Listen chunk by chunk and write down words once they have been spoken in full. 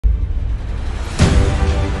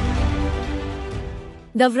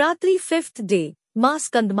Navratri 5th day, Maa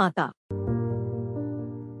Skandamata.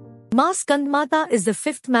 Maa Skandamata is the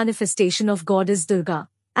fifth manifestation of Goddess Durga,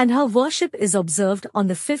 and her worship is observed on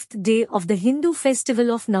the fifth day of the Hindu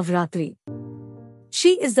festival of Navratri.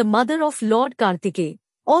 She is the mother of Lord Kartikeya,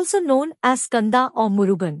 also known as Skanda or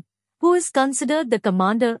Murugan, who is considered the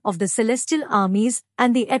commander of the celestial armies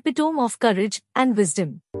and the epitome of courage and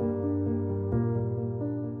wisdom.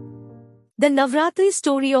 The Navratri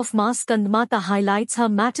story of Maa Skandamata highlights her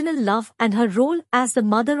maternal love and her role as the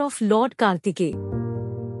mother of Lord Kartikeya.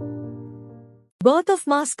 Birth of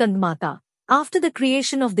Maa Skandamata. After the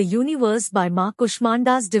creation of the universe by Maa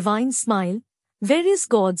Kushmanda's divine smile, various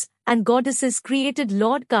gods and goddesses created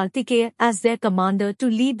Lord Kartikeya as their commander to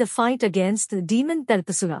lead the fight against the demon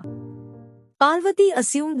Tarakasura. Parvati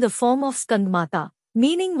assumed the form of Skandamata,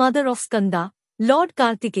 meaning mother of Skanda, Lord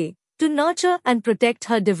Kartikeya, to nurture and protect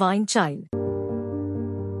her divine child.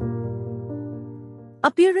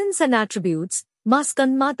 Appearance and attributes. Maa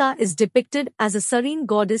Skandamata is depicted as a serene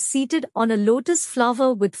goddess seated on a lotus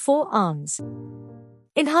flower with 4 arms.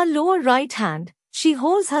 In her lower right hand, she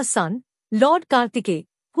holds her son, Lord Kartikeya,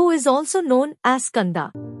 who is also known as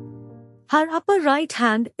Skanda. Her upper right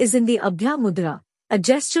hand is in the abhaya mudra, a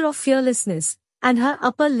gesture of fearlessness, and her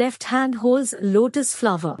upper left hand holds a lotus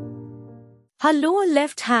flower. Her lower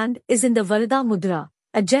left hand is in the varada mudra,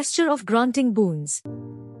 a gesture of granting boons.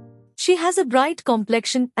 She has a bright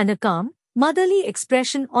complexion and a calm, motherly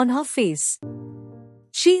expression on her face.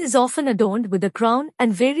 She is often adorned with a crown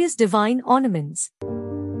and various divine ornaments.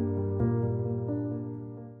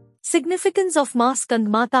 Significance of Maa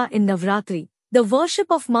Skandamata in Navratri. The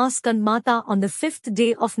worship of Maa Skandamata on the 5th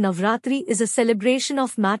day of Navratri is a celebration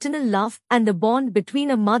of maternal love and the bond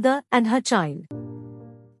between a mother and her child.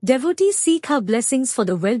 Devotees seek her blessings for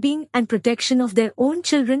the well-being and protection of their own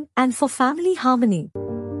children and for family harmony.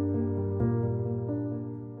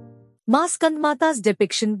 Maa Skandamata's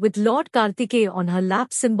depiction with Lord Kartikeya on her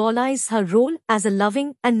lap symbolizes her role as a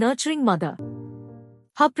loving and nurturing mother.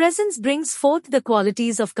 Her presence brings forth the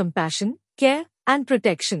qualities of compassion, care, and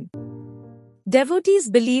protection. Devotees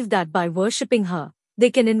believe that by worshipping her, they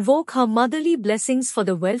can invoke her motherly blessings for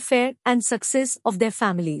the welfare and success of their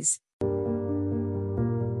families.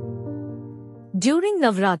 During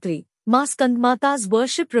Navratri, Maa Skandamata's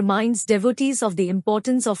worship reminds devotees of the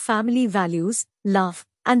importance of family values, love,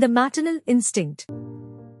 and the maternal instinct.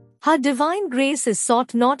 Her divine grace is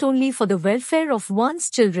sought not only for the welfare of one's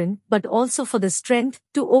children but also for the strength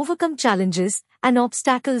to overcome challenges and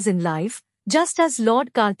obstacles in life, just as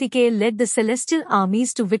Lord Kartikeya led the celestial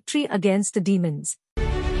armies to victory against the demons.